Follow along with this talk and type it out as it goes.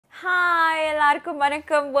Hi, எல்லாருக்கும்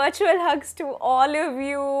வணக்கம். Virtual hugs to all of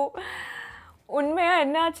you. உண்மையா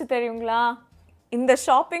என்ன ஆச்சு தெரியுங்களா? இந்த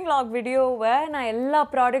ஷாப்பிங் லாக் வீடியோவை நான் எல்லா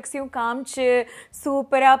ப்ராடக்ட்ஸையும் காமிச்சு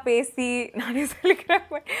சூப்பராக பேசி நானே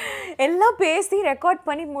சொல்லிக்கிறேன் எல்லாம் பேசி ரெக்கார்ட்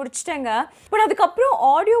பண்ணி முடிச்சிட்டேங்க. பட் அதுக்கப்புறம்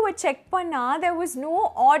ஆடியோவை செக் பண்ணால் there was no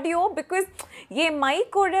audio because என்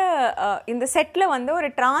மைக்கோட இந்த செட்டில் வந்து ஒரு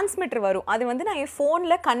டிரான்ஸ்மிட்டர் வரும். அது வந்து நான் என்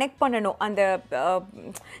ஃபோனில் கனெக்ட் பண்ணணும். அந்த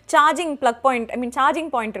charging plug point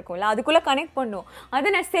charging point இருக்கும்ல அதுக்குள்ளே கனெக்ட் பண்ணணும்.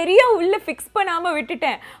 அதை நான் சரியாக உள்ளே ஃபிக்ஸ் பண்ணாமல்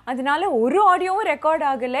விட்டுட்டேன். அதனால ஒரு ஆடியோவும் ரெக்கார்ட்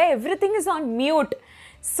ஆகலை. Everything is on mute.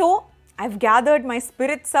 So I've gathered my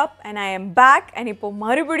spirits up and I am back and இப்போ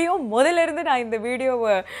மறுபடியும் முதல்ல இருந்து நான் இந்த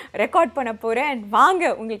வீடியோவை ரெக்கார்ட் பண்ண போறேன்.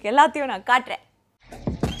 வாங்க உங்களுக்கு எல்லாத்தையும் நான் காட்டுறேன்.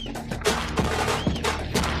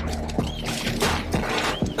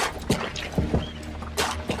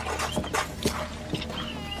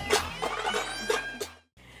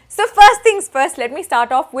 So first things first, let me start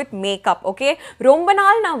off with makeup, okay? ரொம்ப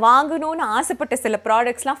நாள் நான் வாங்கணும்னு ஆசைப்பட்ட சில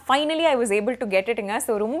ப்ராடக்ட்ஸ்லாம் finally I was able to get it.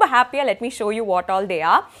 So ரொம்ப ஹாப்பியாக let me show you what all they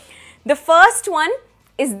are. The first one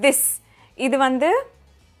is this. இது வந்து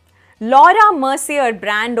Laura Mercier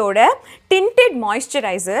பிராண்டோட tinted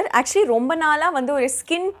moisturizer. Actually ரொம்ப நாளாக வந்து ஒரு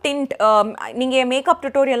ஸ்கின் டிண்ட் நீங்கள் மேக்கப்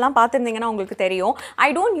டுட்டோரியல்லாம் பார்த்துருந்தீங்கன்னா உங்களுக்கு தெரியும்.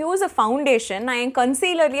 I don't use a foundation. நான் என்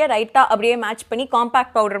கன்சீலர்லேயே ரைட்டாக அப்படியே மேட்ச் பண்ணி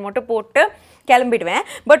காம்பேக்ட் பவுடர் மட்டும் போட்டு கிளம்பிடுவேன்.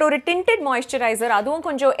 பட் ஒரு டிண்டட் மாய்ஸ்சரைசர் அதுவும்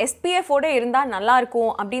கொஞ்சம் எஸ்பிஎஃபோடு இருந்தால்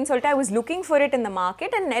நல்லாயிருக்கும் அப்படின்னு சொல்லிட்டு I was looking for it in the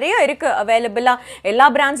market. And நிறைய இருக்குது அவைலபிளாக, எல்லா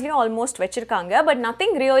பிராண்ட்ஸ்லையும் ஆல்மோஸ்ட் வச்சுருக்காங்க. But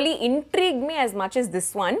nothing really intrigue me as much as this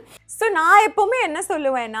one. So நான் எப்போவுமே என்ன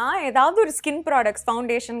சொல்லுவேன்னா, ஏதாவது ஒரு ஸ்கின் ப்ராடக்ட்ஸ்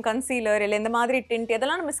ஃபவுண்டேஷன், கன்சீலர் இல்லை இந்த மாதிரி டிண்ட்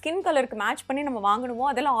எதெல்லாம் நம்ம ஸ்கின் கலருக்கு மேட்ச் பண்ணி நம்ம வாங்கணுமோ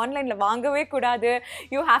அதெல்லாம் ஆன்லைனில் வாங்கவே கூடாது.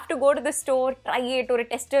 You have to go to the store, try it, ஒரு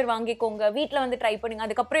டெஸ்டர் வாங்கிக்கோங்க, வீட்டில் வந்து ட்ரை பண்ணுங்க,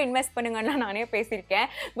 அதுக்கப்புறம் இன்வெஸ்ட் பண்ணுங்கன்னா நானே பேசியிருக்கேன்.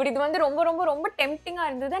 பட் இது வந்து ரொம்ப ரொம்ப ரொம்ப டெம்ப்டிங்காக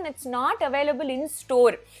இருந்தது. And it's not available in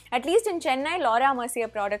store. At least in Chennai Laura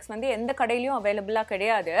மர்சியர் products வந்து எந்த கடையிலையும் அவைலபிளாக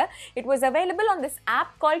கிடையாது. It was available on this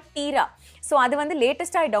of call Dera. So அது வந்து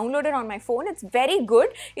லேட்டஸ்ட்டாக ஐ downloaded on my phone. It's very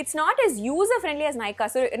good. It's not as user friendly as Nykaa.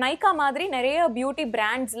 So Nykaa மாதிரி நிறைய பியூட்டி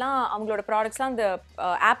பிராண்ட்ஸ்லாம் அவங்களோட ப்ராடக்ட்ஸ்லாம் அந்த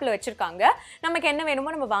ஆப்பில் வச்சுருக்காங்க. நமக்கு என்ன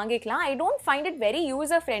வேணுமோ நம்ம வாங்கிக்கலாம். I don't find it very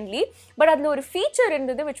user friendly. But அதில் ஒரு ஃபீச்சர்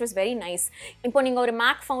இருந்தது விச் வாஸ் வெரி நைஸ். இப்போ நீங்கள் ஒரு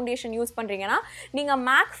மேக் ஃபவுண்டேஷன் யூஸ் பண்ணுறீங்கன்னா, நீங்கள்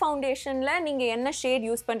மேக் ஃபவுண்டேஷனில் நீங்கள் என்ன ஷேட்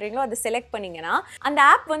யூஸ் பண்ணுறீங்களோ அதை செலக்ட் பண்ணிங்கன்னா அந்த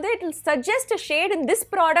ஆப் வந்து it will suggest a shade in this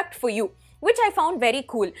product for you, which I found very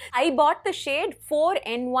cool. I bought the shade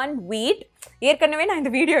 4N1 Wheat. ஏற்கனவே நான்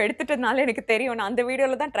இந்த வீடியோ எடுத்துட்டதுனால எனக்கு தெரியும். நான் அந்த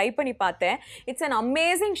வீடியோவில் தான் ட்ரை பண்ணி பார்த்தேன். It's an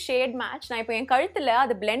amazing shade match. நான் இப்போ என் கழுத்தில்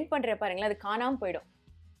அதை பிளெண்ட் பண்ணுறேன் பாருங்களேன், அது காணாமல் போயிடும்.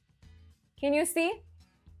 Can you see?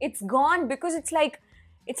 It's gone because it's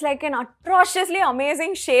like an atrociously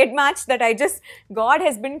amazing shade match that I just, God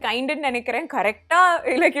has been kind ன்னு நினைக்கிறேன்.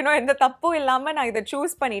 கரெக்டாக like you know எந்த தப்பும் இல்லாமல் நான் இதை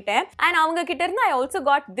சூஸ் பண்ணிட்டேன். அண்ட் அவங்க கிட்ட இருந்து I also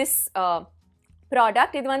got this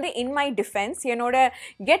product. இது வந்து இன் மை டிஃபென்ஸ் என்னோட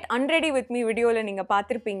கெட் அன்ரெடி வித் மீ வீடியோவில் நீங்கள்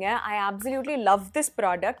பார்த்துருப்பீங்க. I absolutely love this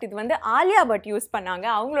product. இது வந்து ஆலியா பட் யூஸ் பண்ணாங்க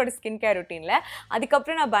அவங்களோட ஸ்கின் கேர் ருட்டீனில்.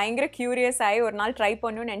 அதுக்கப்புறம் நான் பயங்கர க்யூரியஸ் ஆகி ஒரு நாள் ட்ரை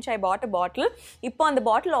பண்ணணும்னு நினச்சி ஐ பாட் அ பாட்டில். இப்போ அந்த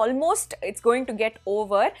பாட்டில் almost it's going to get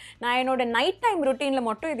over. நான் என்னோட நைட் டைம் ருட்டீனில்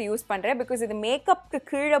மட்டும் இது யூஸ் பண்ணுறேன். பிகாஸ் இது மேக்கப்புக்கு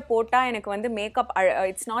கீழே போட்டால் எனக்கு வந்து makeup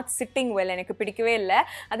it's not sitting well, எனக்கு பிடிக்கவே இல்லை.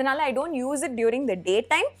 அதனால I don't use it during the day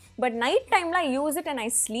time. But night டைமில் ஐ use it and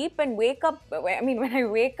I sleep and wake up. I mean, when I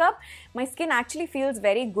wake up, my skin actually feels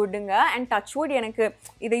very good. And touch wood, எனக்கு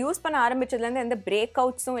இதை use பண்ண ஆரம்பிச்சதுலேருந்து எந்த break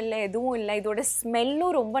அவுட்ஸும் இல்லை, எதுவும் இல்லை. இதோட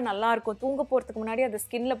ஸ்மெல்லும் ரொம்ப நல்லா இருக்கும். தூங்க போகிறதுக்கு முன்னாடி அதை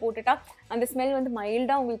ஸ்கின்ல போட்டுட்டா அந்த ஸ்மெல் வந்து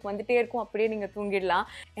மைல்டாக உங்களுக்கு வந்துட்டே இருக்கும். அப்படியே நீங்கள் தூங்கிடலாம்.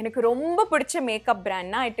 எனக்கு ரொம்ப பிடிச்ச makeup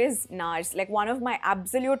பிராண்ட்னா it is Norse. Like one of my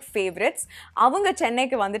absolute favourites. அவங்க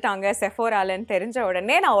சென்னைக்கு வந்துட்டாங்க செஃபோராலன்னு தெரிஞ்ச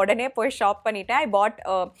உடனே நான் உடனே போய் ஷாப் பண்ணிட்டேன். ஐ பாட்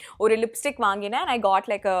ஒரு லிப்ஸ்டிக் வாங்கினேன். I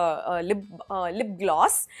got like lip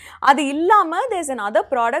gloss. அது இல்லாமல் there's another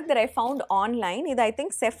product that I found online. இது I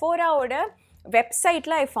think செஃபோராவோட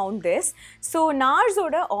வெப்சைட்டில் I found this. So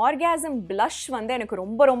நார்ஸோட orgasm plus வந்து எனக்கு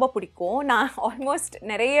ரொம்ப ரொம்ப பிடிக்கும். நான் ஆல்மோஸ்ட்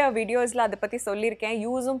நிறைய வீடியோஸில் அதை பற்றி சொல்லியிருக்கேன்,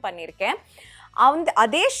 யூஸும் பண்ணியிருக்கேன்.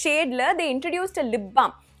 அதே ஷேடில் they introduced a lip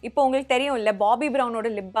balm. இப்போ உங்களுக்கு தெரியும் இல்லை, Bobby ப்ரௌனோட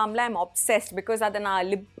lip பாமில் I'm obsessed because அதை நான்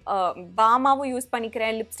லிப் பாமாவும் யூஸ்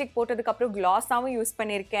பண்ணிக்கிறேன், லிப்ஸ்டிக் போட்டதுக்கப்புறம் க்ளாஸாகவும் யூஸ்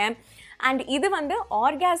பண்ணியிருக்கேன். அண்ட் இது வந்து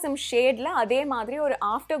ஆர்காசம் ஷேடில் அதே மாதிரி ஒரு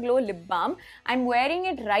after glow lip balm. I'm wearing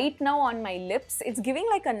it right now on my lips. It's giving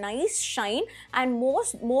like a nice shine. And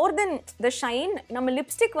more then the shine, நம்ம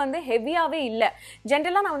லிப்ஸ்டிக் வந்து ஹெவியாகவே இல்லை.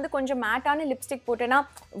 ஜென்ரலாக நான் வந்து கொஞ்சம் மேட்டான லிப்ஸ்டிக் போட்டேன்னா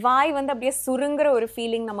வாய் வந்து அப்படியே சுருங்குற ஒரு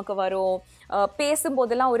ஃபீலிங் நமக்கு வரும்.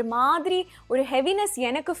 பேசும்போதெல்லாம் ஒரு மாதிரி ஒரு ஹெவினஸ்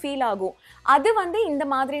எனக்கு ஃபீல் ஆகும். அது வந்து இந்த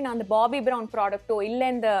மாதிரி நான் அந்த பாபி ப்ரௌன் ப்ராடக்ட்டோ இல்லை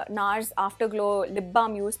இந்த Norse after glow lip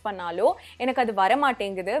balm use பண்ணாலோ எனக்கு அது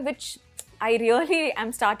வரமாட்டேங்குது. Which I really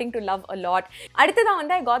am starting to love a lot. அடுத்ததா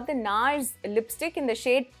வந்து I got the NARS lipstick in the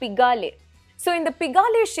shade Pigale. So இந்த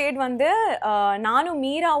பிகாலே ஷேட் வந்து நானும்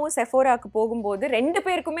மீராவும் செஃபோராக்கு போகும்போது ரெண்டு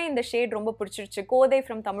பேருக்குமே இந்த ஷேட் ரொம்ப பிடிச்சிருச்சு, கோதை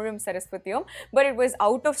ஃப்ரம் தமிழும் சரஸ்வதியும். But it was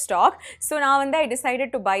out of stock. So நான் வந்து I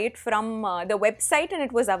decided to by it from the website and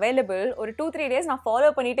it was available. ஒரு 2-3 days நான்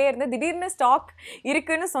ஃபாலோ பண்ணிகிட்டே இருந்தேன். திடீர்னு ஸ்டாக்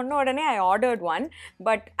இருக்குன்னு சொன்ன உடனே ஐ ordered one.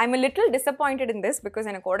 But I'm a little disappointed in this because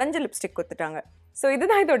எனக்கு உடஞ்ச லிப்ஸ்டிக் கொடுத்துட்டாங்க. ஸோ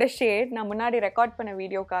இதுதான் இதோட ஷேட். நான் முன்னாடி ரெக்கார்ட் பண்ண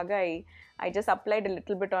வீடியோக்காக I just applied a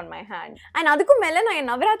little bit on my hand. And அதுக்கும் மேலே நான் என்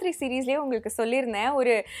நவராத்திரி சீரீஸ்லேயே உங்களுக்கு சொல்லியிருந்தேன்,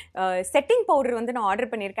 ஒரு செட்டிங் பவுடர் வந்து நான் ஆர்டர்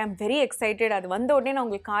பண்ணியிருக்கேன். I'm very excited. அது வந்த உடனே நான்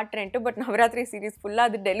உங்களுக்கு காட்டுறேன்ட்டு. பட் நவராத்திரி சீரீஸ்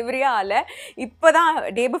ஃபுல்லாக அது டெலிவரியாக ஆகலை. இப்போ தான்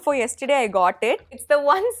day before yesterday I got it. It's the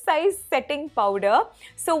one size setting powder.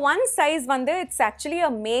 So one size வந்து it's actually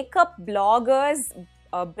a makeup bloggers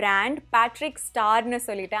brand, Patrick Starrனு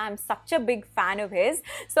சொல்லிட்டு. I'm such a big fan of his.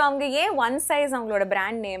 So அவங்க ஏன் one size அவங்களோட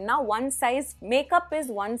brand நேம்னா, one size makeup is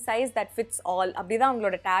one size that fits all, அப்படிதான்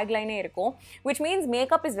அவங்களோட டேக்லைனே இருக்கும். Which means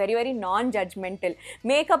makeup is very very நான் judgemental.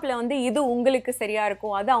 மேக்கப்பில் வந்து இது உங்களுக்கு சரியாக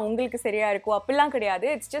இருக்கும், அது அவங்களுக்கு சரியாக இருக்கும் அப்படிலாம் கிடையாது.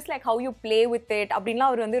 It's just like how you play with it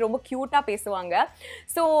அப்படின்லாம் அவர் வந்து ரொம்ப க்யூட்டாக பேசுவாங்க.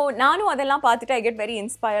 ஸோ நானும் அதெல்லாம் பார்த்துட்டு ஐ கெட் வெரி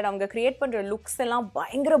இன்ஸ்பயர்ட். அவங்க கிரியேட் பண்ணுற லுக்ஸ் எல்லாம்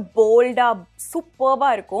பயங்கர போல்டாக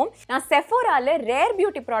சூப்பர்பாக இருக்கும். நான் செஃபோரால ரேர்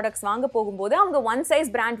பியூட்டி ப்ராடக்ட்ஸ் வாங்க போகும்போது அவங்க ஒன் சைஸ்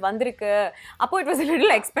பிராண்ட் வந்திருக்கு. அப்போ it was a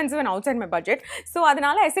little expensive and outside my budget. So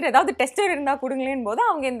அதனால சரி ஏதாவது டெஸ்டர் இருந்தால் கொடுங்களேன் போது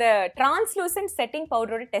அவங்க இந்த டிரான்ஸ்லூசன்ட் செட்டிங்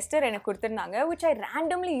பவுடரோட டெஸ்டர் எனக்கு கொடுத்துருந்தாங்க, which I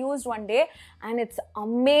randomly used one day and it's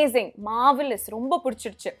amazing, marvelous, ரொம்ப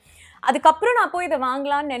பிடிச்சிருச்சு. அதுக்கப்புறம் நான் போய் இதை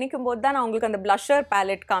வாங்கலான்னு நினைக்கும் போது தான் நான் உங்களுக்கு அந்த blusher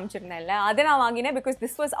palette காமிச்சிருந்தேன்ல, அதை நான் வாங்கினேன் because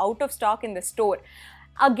this was out of stock in the store.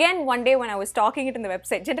 Again one day when I was stocking it in the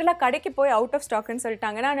website, ஜென்ரலாக கடைக்கு போய் அவுட் ஆஃப் ஸ்டாக்னு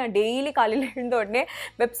சொல்லிட்டாங்கன்னா நான் டெய்லி காலையில் எழுந்த உடனே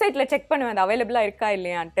வெப்சைட்டில் செக் பண்ணுவேன் அது அவைலபிளாக இருக்கா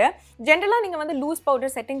இல்லையான்ட்டு. ஜென்ரலாக நீங்கள் வந்து லூஸ்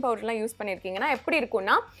பவுடர் செட்டிங் பவுடர்லாம் யூஸ் பண்ணியிருக்கீங்கன்னா எப்படி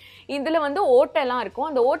இருக்கும்னா, இதில் வந்து ஓட்டெல்லாம் இருக்கும்,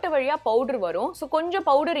 அந்த ஓட்டை வழியாக பவுடர் வரும். ஸோ கொஞ்சம்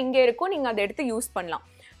பவுடர் இங்கே இருக்கும், நீங்கள் அதை எடுத்து யூஸ் பண்ணலாம்.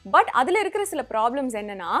 பட் அதில் இருக்கிற சில ப்ராப்ளம்ஸ்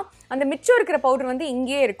என்னென்னா, அந்த மிச்சம் இருக்கிற பவுடர் வந்து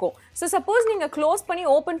இங்கேயே இருக்கும். ஸோ சப்போஸ் நீங்கள் க்ளோஸ் பண்ணி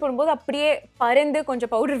ஓப்பன் பண்ணும்போது அப்படியே பறந்து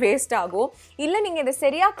கொஞ்சம் பவுடர் வேஸ்ட் ஆகும். இல்லை நீங்கள் இதை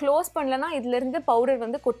சரியாக க்ளோஸ் பண்ணலன்னா இதுலேருந்து பவுடர்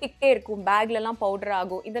வந்து கொட்டிக்கிட்டே இருக்கும், பேக்லலாம் பவுடர்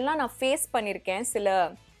ஆகும். இதெல்லாம் நான் ஃபேஸ் பண்ணியிருக்கேன் சில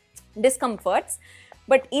டிஸ்கம்ஃபர்ட்ஸ்.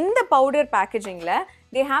 பட் இந்த powder பேக்கேஜிங்கில்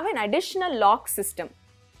they have an additional lock system.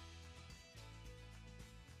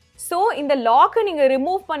 So இந்த லாக்கை நீங்கள்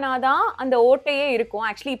ரிமூவ் பண்ணாதான் அந்த ஓட்டையே இருக்கும்.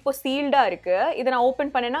 ஆக்சுவலி இப்போ சீல்டாக இருக்குது. இதை நான்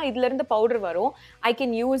ஓப்பன் பண்ணேன்னா இதுலேருந்து பவுடர் வரும், ஐ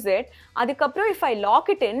கேன் யூஸ் இட். அதுக்கப்புறம் if I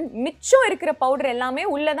lock it in, மிச்சம் இருக்கிற பவுடர் எல்லாமே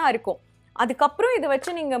உள்ளே தான் இருக்கும். அதுக்கப்புறம் இதை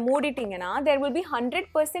வச்சு நீங்கள் மூடிட்டீங்கன்னா there will be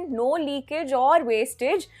 100% no leakage or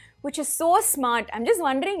wastage, which is so smart. I'm just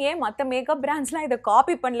wondering ஏன் மற்ற மேக்கப் பிராண்ட்ஸ்லாம் இதை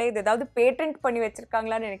காப்பி பண்ணல, இது ஏதாவது பேட்டன்ட் பண்ணி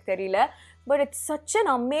வச்சுருக்காங்களான்னு எனக்கு தெரியல. But it's such an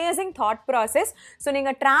amazing thought process. So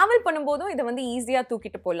நீங்கள் ட்ராவல் பண்ணும்போதும் இதை வந்து ஈஸியாக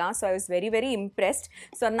தூக்கிட்டு போகலாம். So I was very very impressed.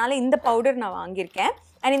 So அதனால் இந்த பவுடர் நான் வாங்கியிருக்கேன்.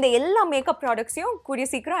 அண்ட் இந்த எல்லா மேக்கப் ப்ராடக்ட்ஸையும் கூடிய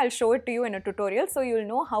சீக்கிரம் I show it to you in a tutorial, so you will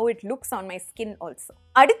know how it looks on my skin also.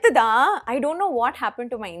 அடுத்ததா I don't know what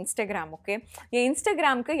happen to my Instagram. Okay, என்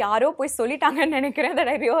இன்ஸ்டாகிராமுக்கு யாரோ போய் சொல்லிட்டாங்கன்னு நினைக்கிறேன்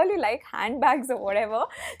that I really like hand bags whatever.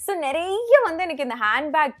 So நிறைய வந்து எனக்கு இந்த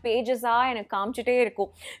hand bag பேஜஸாக எனக்கு காமிச்சிட்டே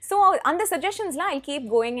இருக்கும். ஸோ அந்த சஜஷன்ஸ்லாம் I keep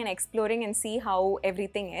going and exploring and see how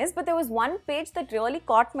everything is. But there was one page that really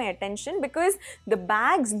caught my attention because the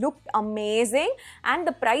bags looked amazing and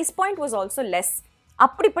the price point was also less.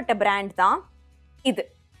 அப்படிப்பட்ட brand தான் இது,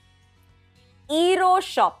 ஈரோ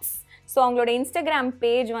shops. So அவங்களோட Instagram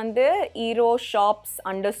page வந்து ஈரோஷாப்ஸ் _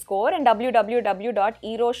 and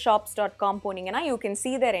www.eeroshops.com போனீங்கன்னா you can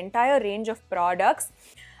see their entire range of products.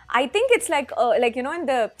 I think it's like you know,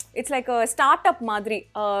 it's like a startup மாதிரி.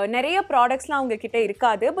 நிறைய ப்ராடக்ட்ஸ்லாம் அவங்க கிட்ட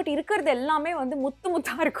இருக்காது, பட் இருக்கிறது எல்லாமே வந்து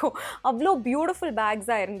முத்தாக இருக்கும். அவ்வளோ பியூட்டிஃபுல்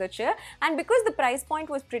பேக்ஸாக இருந்துச்சு. And because the price point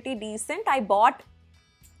was pretty decent, I bought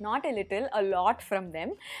not a little, a lot from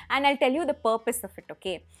them, and I'll tell you the purpose of it.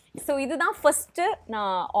 Okay, so இதுதான் ஃபர்ஸ்ட்டு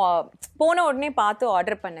நான் போன உடனே பார்த்து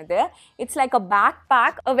ஆர்டர் பண்ணது. It's like a back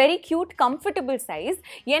back, a very cute comfortable size.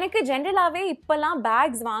 எனக்கு ஜென்ரலாகவே இப்போல்லாம்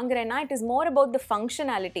packs வாங்குறேன்னா it is more about the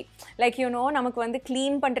functionality. Like you know, நமக்கு வந்து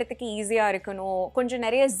க்ளீன் பண்ணுறதுக்கு ஈஸியாக இருக்கணும், கொஞ்சம்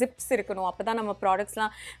நிறைய ஜிப்ஸ் இருக்கணும், அப்போ தான் நம்ம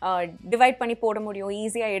ப்ராடக்ட்ஸ்லாம் டிவைட் பண்ணி போட முடியும்,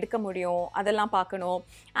 ஈஸியாக எடுக்க முடியும், அதெல்லாம் பார்க்கணும்.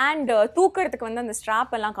 அண்ட் தூக்கிறதுக்கு வந்து அந்த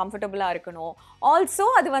ஸ்ட்ராப் எல்லாம் கம்ஃபர்டபுளாக இருக்கணும். ஆல்சோ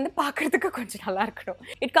அது வந்து பார்க்குறதுக்கு கொஞ்சம் நல்லா இருக்கணும்.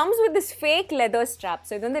 It comes with this fake leather strap.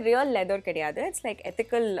 So இது வந்து ரியல் லெதர் கிடையாது, it's like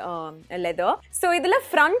ethical leather. So இதில்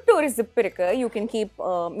ஃப்ரண்ட் ஒரு ஜிப் இருக்குது. You can keep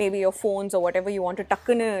maybe your phones or whatever you want to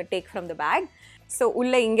டக்குன்னு take from the back. So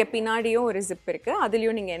உள்ளே இங்கே பின்னாடியும் ஒரு ஜிப் இருக்குது.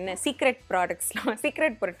 அதுலேயும் நீங்கள் என்ன சீக்ரெட் ப்ராடக்ட்ஸ்லாம்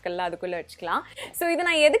சீக்ரெட் பொருட்கள்லாம் அதுக்குள்ளே வச்சுக்கலாம். ஸோ இது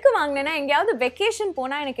நான் எதுக்கு வாங்கினேன்னா, எங்கேயாவது வெக்கேஷன்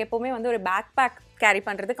போனால் எனக்கு எப்போவுமே வந்து ஒரு பேக் பேக் கேரி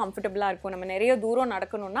பண்ணுறது கம்ஃபர்டபுளாக இருக்கும். நம்ம நிறைய தூரம்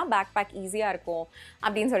நடக்கணும்னா பேக் பேக் ஈஸியாக இருக்கும்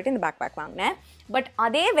அப்படின்னு சொல்லிட்டு இந்த பேக் பேக் வாங்கினேன். பட்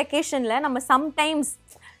அதே வெக்கேஷனில் நம்ம சம்டைம்ஸ்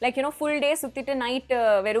லைக் ஃபுல் டே சுற்றிட்டு நைட்டு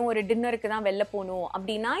வெறும் ஒரு டின்னருக்கு தான் வெளில போகணும்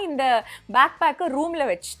அப்படின்னா இந்த பேக் பேக்கை ரூமில்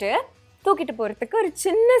வச்சுட்டு தூக்கிட்டு போகிறதுக்கு ஒரு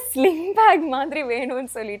சின்ன ஸ்லிங் பேக் மாதிரி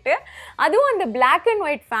வேணும்னு சொல்லிட்டு அதுவும் அந்த பிளாக் அண்ட்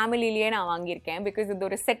ஒயிட் ஃபேமிலிலேயே நான் வாங்கியிருக்கேன். பிகாஸ் இது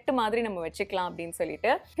ஒரு செட்டு மாதிரி நம்ம வச்சுக்கலாம் அப்படின்னு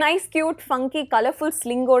சொல்லிட்டு நைஸ் கியூட் ஃபங்கி கலர்ஃபுல்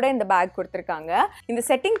ஸ்லிங்கோட இந்த பேக் கொடுத்துருக்காங்க. இந்த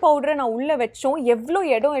செட்டிங் பவுடரை நான் உள்ளே வச்சோம் எவ்வளோ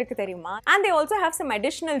இடம் இருக்குது தெரியுமா. And they also have some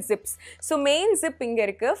additional zips. So main zip இங்கே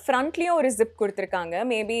இருக்குது, ஃப்ரண்ட்லேயும் ஒரு ஜிப் கொடுத்துருக்காங்க.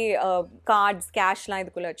 மேபி கார்ட்ஸ் கேஷ்லாம்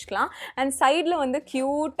இதுக்குள்ளே வச்சுக்கலாம். அண்ட் சைடில் வந்து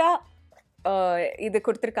க்யூட்டாக இது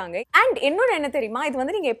கொடுத்துருக்காங்க. அண்ட் இன்னொன்று என்ன தெரியுமா, இது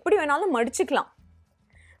வந்து நீங்கள் எப்படி வேணாலும் மடிச்சுக்கலாம்.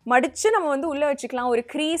 மடிச்சு நம்ம வந்து உள்ள வச்சுக்கலாம். ஒரு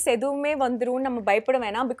க்ரீஸ் எதுவுமே வந்துரும் நம்ம பயப்பட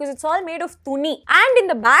வேணாம். Because it's all made of துணி. அண்ட்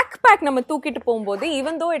இந்த பேக் பேக் நம்ம தூக்கிட்டு போகும்போது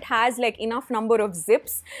even though it has like enough number of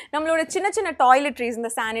zips, நம்மளோட சின்ன சின்ன டாய்லெட்ரிஸ்,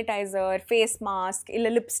 இந்த சானிடைசர், ஃபேஸ் மாஸ்க்,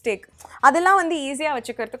 இல்லை லிப்ஸ்டிக் அதெல்லாம் வந்து ஈஸியாக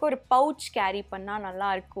வச்சுக்கிறதுக்கு ஒரு பவுச் கேரி பண்ணால் நல்லா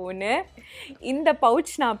இருக்கும்னு இந்த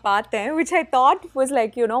பவுச் நான் பார்த்தேன். Which I thought was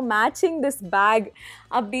like matching this back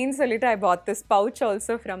அப்படின்னு சொல்லிட்டு ஐ bought this pouch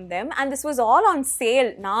also from them. And this was all on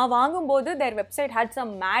sale. நான் வாங்கும்போது their website had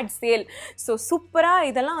some mad sale. So சூப்பரா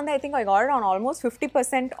இதெல்லாம் வந்து I think I got it on almost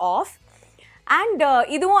 50% off. And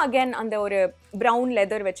இதுவும் again அந்த ஒரு brown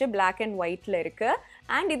leather வச்சு black and whiteல இருக்கு.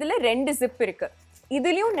 And இதில் 2 zip இருக்கு.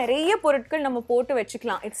 இதுலேயும் நிறைய பொருட்கள் நம்ம போட்டு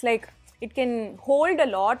வச்சுக்கலாம். It's like it can hold a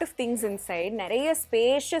lot of things inside. நிறைய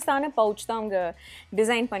ஸ்பேஷியஸான பவுச் தான் அவங்க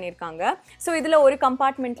டிசைன் பண்ணியிருக்காங்க. ஸோ இதில் ஒரு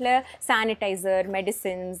கம்பார்ட்மெண்ட்டில் சானிடைசர்,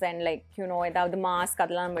 மெடிசின்ஸ் அண்ட் லைக் ஏதாவது மாஸ்க்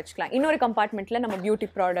அதெல்லாம் நம்ம வச்சுக்கலாம். இன்னொரு கம்பார்ட்மெண்ட்டில் நம்ம பியூட்டி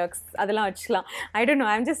ப்ராடக்ட்ஸ் அதெல்லாம் வச்சுக்கலாம். I don't know,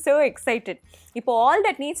 I am just so excited. இப்போ all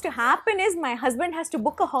that needs to happen is my husband has to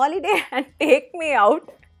book a holiday and take me out.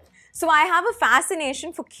 So I have a fascination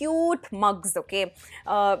for cute mugs, okay?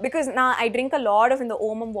 Because now I drink a lot of in the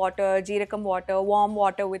omam water, jeerakam water, warm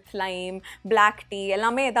water with lime, black tea.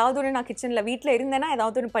 எல்லாமே ஏதாவது ஒரு நான் கிச்சனில் வீட்டில் இருந்தேன்னா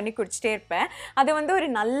ஏதாவது ஒன்று பண்ணி குடிச்சிட்டே இருப்பேன். அது வந்து ஒரு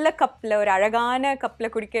நல்ல கப்பில், ஒரு அழகான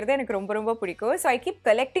கப்பில் குடிக்கிறது எனக்கு ரொம்ப ரொம்ப பிடிக்கும். So I keep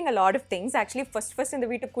collecting a lot of things. Actually first இந்த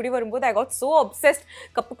வீட்டுக்கு குடி வரும்போது ஐ காட் ஸோ அப்சஸ்ட்.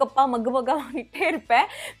 கப்பாக மக்கு வாங்கிட்டே இருப்பேன்.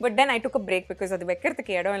 But then I took a break because அது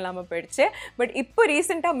வைக்கிறதுக்கு இடம் இல்லாமல் போயிடுச்சு. பட் இப்போ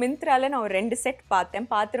ரீசெண்டாக மிந்த்ராவில் நான் ஒரு 2 செட்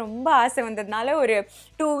பார்த்து ரொம்ப ஆசை வந்ததுனால ஒரு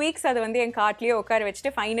 2 வீக்ஸ் அதை வந்து என் கார்ட்லேயே உட்கார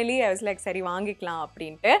வச்சுட்டு ஃபைனலி ஐ வாஸ் லைக் சரி வாங்கிக்கலாம்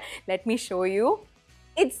அப்படின்ட்டு. Let me show you.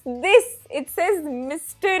 It's this. It chase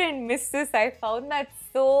mister and Mrs. I found that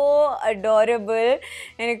so adorable.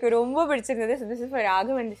 எனக்கு ரொம்ப பிடிச்சிருந்தது. So this is for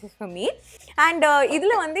Raghav and this is for me. And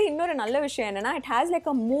இதில் வந்து இன்னொரு நல்ல விஷயம் என்னென்னா இட் ஹேஸ் லைக்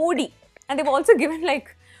அ மூடி and they've also given like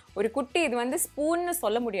ஒரு குட்டி, இது வந்து ஸ்பூன்னு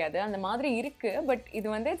சொல்ல முடியாது அந்த மாதிரி இருக்குது. பட் இது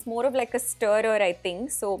வந்து it's more of like a ஸ்டரர் I think.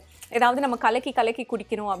 So ஏதாவது நம்ம கலக்கி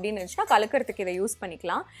குடிக்கணும் அப்படின்னு நினச்சினா கலக்கிறதுக்கு இதை யூஸ்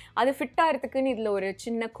பண்ணிக்கலாம். அது ஃபிட் ஆகிறதுக்குன்னு இதில் ஒரு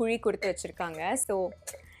சின்ன குழி கொடுத்து வச்சுருக்காங்க. So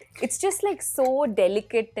it's just like so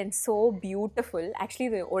delicate and so beautiful. Actually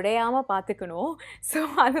இது உடையாமல் பார்த்துக்கணும். ஸோ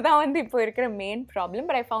அதுதான் வந்து இப்போ இருக்கிற main problem.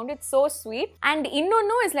 But I found it so sweet. And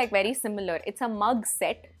இன்னொன்னும் is like very similar. It's a mug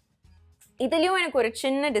set. இதுலேயும் எனக்கு ஒரு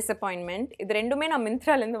சின்ன டிசப்பாயின்மெண்ட். இது ரெண்டுமே நான்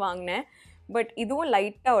மிந்த்ராலேருந்து வாங்கினேன். பட் இதுவும்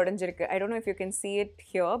லைட்டாக உடஞ்சிருக்கு. I don't know if you can see it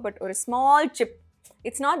here. But ஒரு small chip.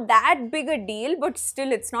 It's not that big a deal but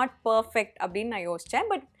still it's not perfect அப்படின்னு நான் யோசித்தேன்.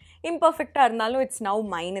 பட் இம்பர்ஃபெக்டாக இருந்தாலும் it's now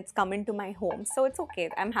mine. It's come in to my home. So it's okay.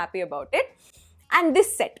 I am happy about it. And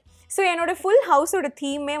this set. So என்னோட full ஹவுஸோட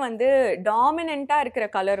தீமே வந்து டாமினண்ட்டாக இருக்கிற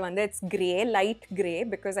colour வந்து it's grey, light grey.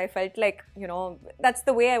 Because I felt like that's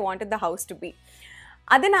the way I wanted the house to be.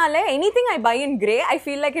 அதனால anything I by in grey I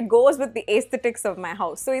feel like it goes with the aesthetics of my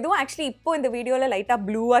house. So இதுவும் actually இப்போ இந்த வீடியோவில் லைட்டாக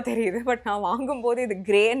ப்ளூவாக தெரியுது. But நான் வாங்கும்போது இது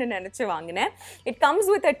கிரேன்னு நினச்சி வாங்கினேன். It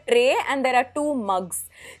comes with a tray and there are 2 mugs.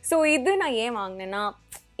 So இது நான் ஏன் வாங்கினேன்னா,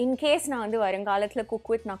 இன்கேஸ் நான் வந்து வருங்காலத்தில் குக்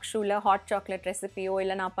வித் நக்ஷூவில் ஹாட் சாக்லேட் ரெசிபியோ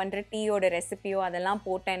இல்லை நான் பண்ணுற டீயோட ரெசிபியோ அதெல்லாம்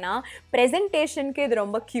போட்டேன்னா ப்ரெசன்டேஷனுக்கு இது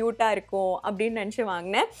ரொம்ப க்யூட்டாக இருக்கும் அப்படின்னு நினச்சி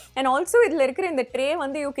வாங்கினேன். அண்ட் ஆல்சோ இதில் இருக்கிற இந்த ட்ரே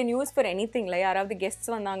வந்து you can use for any thing. இல்லை யாராவது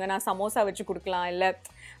கெஸ்ட்ஸ் வந்தாங்கன்னா சமோசா வச்சு கொடுக்கலாம், இல்லை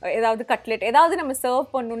ஏதாவது கட்லெட் ஏதாவது நம்ம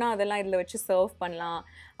சர்வ் பண்ணணுன்னா அதெல்லாம் இதில் வச்சு சர்வ் பண்ணலாம்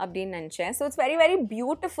அப்படின்னு நினச்சேன். So it's very very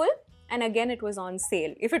beautiful. And again it was on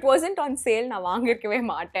sale. If it wasn't on sale நான் வாங்கியிருக்கவே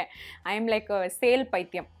மாட்டேன். I am like a sale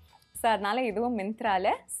பைத்தியம். ஸோ அதனால் இதுவும்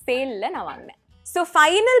மிந்த்ராவில் சேலில் நான் வாங்கினேன். So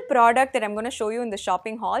final product that I'm going to show you in the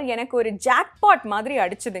shopping haul எனக்கு ஒரு jackpot மாதிரி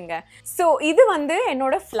அடிச்சுதுங்க. ஸோ இது வந்து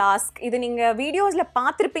என்னோட ஃப்ளாஸ்க். இது நீங்கள் வீடியோஸில்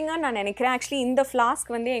பார்த்துருப்பீங்கன்னு நான் நினைக்கிறேன். ஆக்சுவலி இந்த ஃப்ளாஸ்க்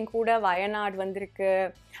வந்து என் கூட வயநாடு வந்திருக்கு,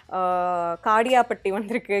 காடியாப்பட்டி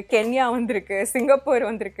வந்திருக்கு, கென்யா வந்திருக்கு, சிங்கப்பூர்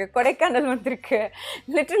வந்திருக்கு, கொடைக்கானல் வந்திருக்கு.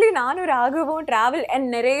 லிட்ரலி நானும் ராகவும் ட்ராவல் அண்ட்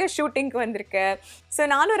நிறைய ஷூட்டிங்க்கு வந்திருக்கு. ஸோ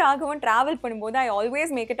நானும் ராகவும் ட்ராவல் பண்ணும்போது I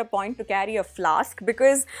always make it a point to carry a flask.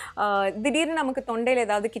 Because திடீர்னு நமக்கு தொண்டையில்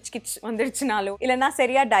ஏதாவது கிச் கிச் வந்துருச்சுனாலும் இல்லைனா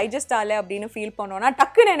சரியாக டைஜஸ்ட் ஆகலை அப்படின்னு ஃபீல் பண்ணோன்னா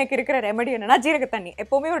டக்குன்னு எனக்கு இருக்கிற ரெமெடி என்னன்னா ஜீரக தண்ணி.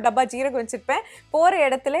 எப்போவுமே ஒரு டப்பா ஜீரகம் வச்சுருப்பேன். போகிற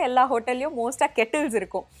இடத்துல எல்லா ஹோட்டல்லையும் மோஸ்ட்டாக கெட்டில்ஸ்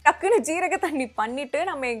இருக்கும். டக்குன்னு ஜீரக தண்ணி பண்ணிவிட்டு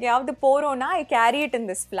நம்ம எங்கேயாவது போகிறோன்னா ஐ carry it in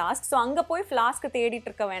this flask. So அங்கே போய் ஃப்ளாஸ்க்கு தேடிட்டு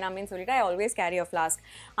இருக்க வேணாமேன்னு சொல்லிட்டு I always carry a flask.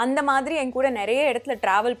 அந்த மாதிரி என் கூட நிறைய இடத்துல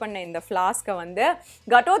ட்ராவல் பண்ண இந்த ஃப்ளாஸ்க்கை வந்து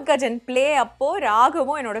கடோத்கஜன் ப்ளே அப்போ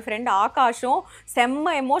ராகவும் என்னோட ஃப்ரெண்ட் ஆகாஷும்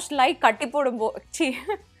செம்ம எமோஷனலாகி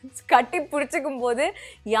கட்டி பிடிச்சிக்கும் போது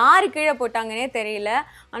யார் கீழே போட்டாங்கன்னே தெரியல.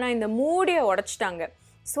 ஆனால் இந்த மூடியை உடச்சிட்டாங்க.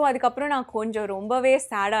 ஸோ அதுக்கப்புறம் நான் கொஞ்சம் ரொம்பவே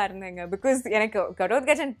சேடாக இருந்தேங்க. பிகாஸ் எனக்கு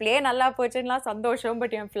கடோத்கஜன் ப்ளே நல்லா போச்சுன்னா சந்தோஷம்.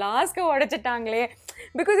 But N ஃப்ளாஸ்க்கை உடச்சிட்டாங்களே.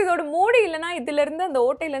 பிகாஸ் இதோட மூடி இல்லைனா இதுலேருந்து அந்த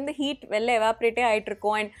ஓட்டையிலேருந்து ஹீட் வெளில எவாப்ரேட்டே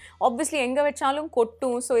ஆகிட்ருக்கோம். அண்ட் ஆப்வியஸ்லி எங்கே வச்சாலும்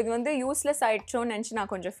கொட்டும். ஸோ இது வந்து யூஸ்லெஸ் ஆகிடுச்சோன்னு நினச்சி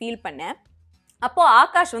நான் கொஞ்சம் ஃபீல் பண்ணேன். அப்போது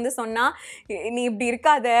ஆகாஷ் வந்து சொன்னால், நீ இப்படி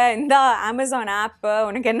இருக்காத, இந்த அமேசான் ஆப்பு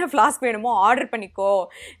உனக்கு என்ன ஃப்ளாஸ்க் வேணுமோ ஆர்டர் பண்ணிக்கோ,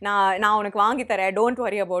 நான் உனக்கு வாங்கி தரேன், டோன்ட்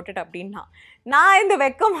வரி அபவுட் இட் அப்படின்னா. நான் இந்த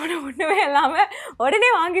வெக்கமான ஒன்றுமே இல்லாமல் உடனே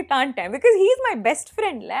வாங்கி தான்ட்டேன். Because he is my best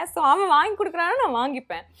ஃப்ரெண்டில். So அவன் வாங்கி கொடுக்குறான்னா நான்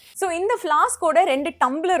வாங்கிப்பேன். ஸோ இந்த ஃப்ளாஸ்கோட 2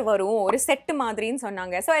 டம்ளர் வரும், ஒரு செட்டு மாதிரின்னு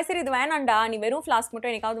சொன்னாங்க. ஸோ சரி இது வேணாண்டா, நீ வெறும் ஃப்ளாஸ்க்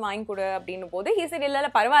மட்டும் எனக்காவது வாங்கி கொடு அப்படின்னு போது ஹீ சரி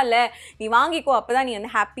இல்லை பரவாயில்ல நீ வாங்கிக்கோ, அப்போ தான் நீ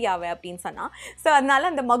வந்து ஹாப்பி ஆவே அப்படின்னு சொன்னான். ஸோ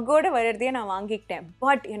அதனால அந்த மக்கோட வர்றதையே நான் வாங்கிக்கிட்டேன்.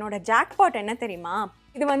 பட் என்னோட ஜாக்பாட் என்ன தெரியுமா,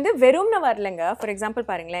 இது வந்து வெறும்னு வரலைங்க. ஃபார் எக்ஸாம்பிள்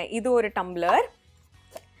பாருங்களேன், இது ஒரு டம்ளர்,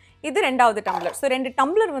 இது 2வது டம்ளர். ஸோ 2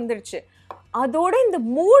 டம்ளர் வந்துருச்சு. அதோட இந்த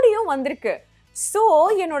மூடியும் வந்திருக்கு. ஸோ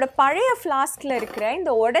என்னோட பழைய ஃப்ளாஸ்கில் இருக்கிற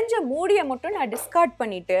இந்த உடஞ்ச மூடியை மட்டும் நான் டிஸ்கார்ட்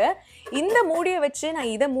பண்ணிவிட்டு இந்த மூடியை வச்சு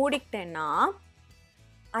நான் இதை மூடிக்கிட்டேன்னா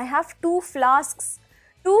I have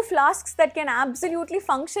 2 flasks that can absolutely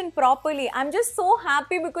function properly. I'm just so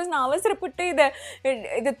happy because நான் அவசரப்பட்டு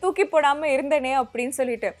இதை தூக்கி போடாமல் இருந்தேனே அப்படின்னு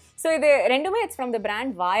சொல்லிட்டு. ஸோ இது ரெண்டுமே இட்ஸ் ஃப்ரம் த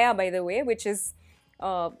பிராண்ட் வாயா by the way, which is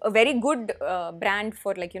a very good brand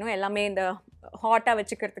for like you know எல்லாமே இந்த ஹாட்டாக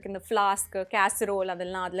வச்சுக்கிறதுக்கு இந்த ஃப்ளாஸ்க்கு கேசரோல்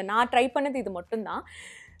அதெல்லாம் அதில் நான் ட்ரை பண்ணது இது மட்டும்தான்.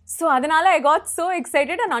 ஸோ அதனால் I got so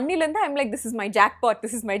excited. And அன்னிலேருந்து I'm like this is my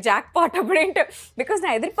jackpot அப்படின்ட்டு. பிகாஸ்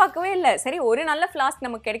நான் எதிர்பார்க்கவே இல்லை. சரி ஒரு நல்ல ஃப்ளாஸ்க்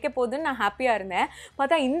நமக்கு கிடைக்க போகுதுன்னு நான் ஹாப்பியாக இருந்தேன்.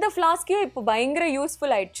 பார்த்தா இந்த ஃப்ளாஸ்க்கே இப்போ பயங்கர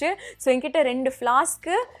யூஸ்ஃபுல் ஆயிடுச்சு. ஸோ என்கிட்ட 2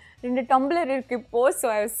 ஃப்ளாஸ்க்கு 2 டம்ளர் இருக்குது இப்போது. So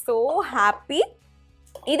I was so happy.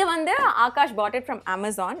 இது வந்து Akash bought it from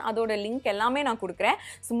Amazon. அதோட லிங்க் எல்லாமே நான் கொடுக்குறேன்.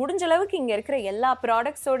 ஸோ முடிஞ்ச அளவுக்கு இங்கே இருக்கிற எல்லா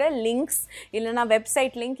ப்ராடக்ட்ஸோட லிங்க்ஸ் இல்லைனா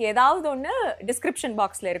வெப்சைட் லிங்க் ஏதாவது ஒன்று டிஸ்கிரிப்ஷன்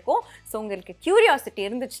பாக்ஸில் இருக்கும். ஸோ உங்களுக்கு க்யூரியாசிட்டி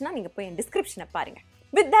இருந்துச்சுன்னா நீங்கள் போய் என் டிஸ்கிரிப்ஷனை பாருங்கள்.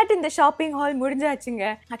 வித் தட் இந்த ஷாப்பிங் ஹால் முடிஞ்சாச்சுங்க.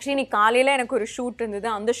 ஆக்சுவலி இன்னைக்கு காலையில் எனக்கு ஒரு ஷூட் இருந்தது.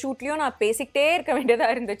 அந்த ஷூட்லேயும் நான் பேசிக்கிட்டே இருக்க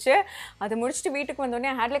வேண்டியதாக இருந்துச்சு. அதை முடிச்சுட்டு வீட்டுக்கு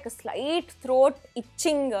வந்தோடனே ஐ had like a slide throat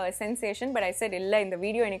itching sensation. But I set இல்லை, இந்த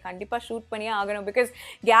வீடியோ எனக்கு கண்டிப்பாக ஷூட் பண்ணியே ஆகணும். பிகாஸ்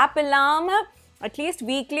கேப் இல்லாமல் அட்லீஸ்ட்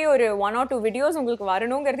வீக்லி ஒரு 1 or 2 வீடியோஸ் உங்களுக்கு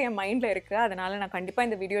வரணுங்கிறது என் மைண்டில் இருக்குது. அதனால் நான் கண்டிப்பாக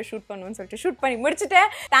இந்த வீடியோ ஷூட் பண்ணுவேன்னு சொல்லிட்டு ஷூட் பண்ணி முடிச்சுட்டேன்.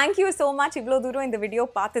 தேங்க்யூ ஸோ மச் இவ்வளோ தூரம் இந்த வீடியோ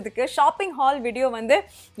பார்த்ததுக்கு. ஷாப்பிங் ஹால் வீடியோ வந்து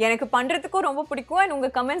எனக்கு பண்ணுறதுக்கும் ரொம்ப பிடிக்கும். அண்ட்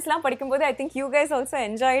உங்கள் கமெண்ட்ஸ்லாம் படிக்கும்போது I think you guys also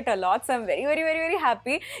enjoy it a lot. So I'm very very very very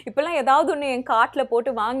happy. இப்போல்லாம் ஏதாவது ஒன்று என் கார்ட்டில்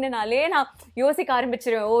போட்டு வாங்கினாலே நான் யோசிக்க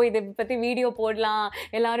ஆரம்பிச்சிருவேன், ஓ இதை பற்றி வீடியோ போடலாம்,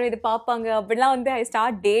 எல்லாரும் இது பார்ப்பாங்க அப்படிலாம் வந்து ஐ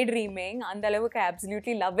ஸ்டார்ட் டே ட்ரீமிங். அந்த அளவுக்கு I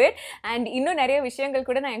absolutely love it. And இன்னும் நிறைய விஷயங்கள்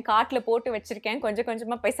கூட நான் என் கார்ட்டில் போட்டு வச்சுருக்கேன். கொஞ்சம்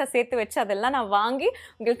கொஞ்சமாக பைசா சேர்த்து வச்சு அதெல்லாம் நான் வாங்கி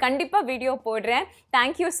உங்களுக்கு கண்டிப்பாக வீடியோ போடுறேன்.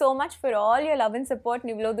 Thank you so much for all your love and support.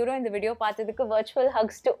 இவ்வளோ தூரம் இந்த வீடியோ பார்த்ததுக்கு virtual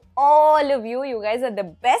hugs to all of you. You guys are the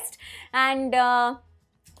best. And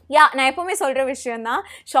நான் எப்போவுமே சொல்கிற விஷயம் தான்,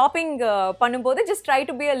 ஷாப்பிங் பண்ணும்போது just try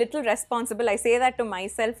to be a little responsible. I say that to my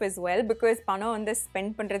self is well. Because பணம் வந்து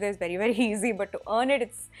ஸ்பெண்ட் பண்ணுறது is very very easy, but to earn it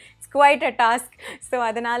it's quite a task. So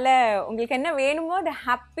அதனால் உங்களுக்கு என்ன வேணுமோ அதை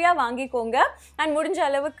ஹாப்பியாக வாங்கிக்கோங்க. அண்ட் முடிஞ்ச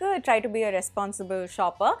அளவுக்கு try to be a responsible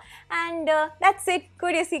shopper. And that's it.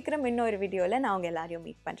 கூடிய சீக்கிரம் இன்னொரு வீடியோவில் நான் உங்கள் எல்லாரையும்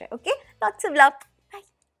மீட் பண்ணுறேன். Okay, lots of love.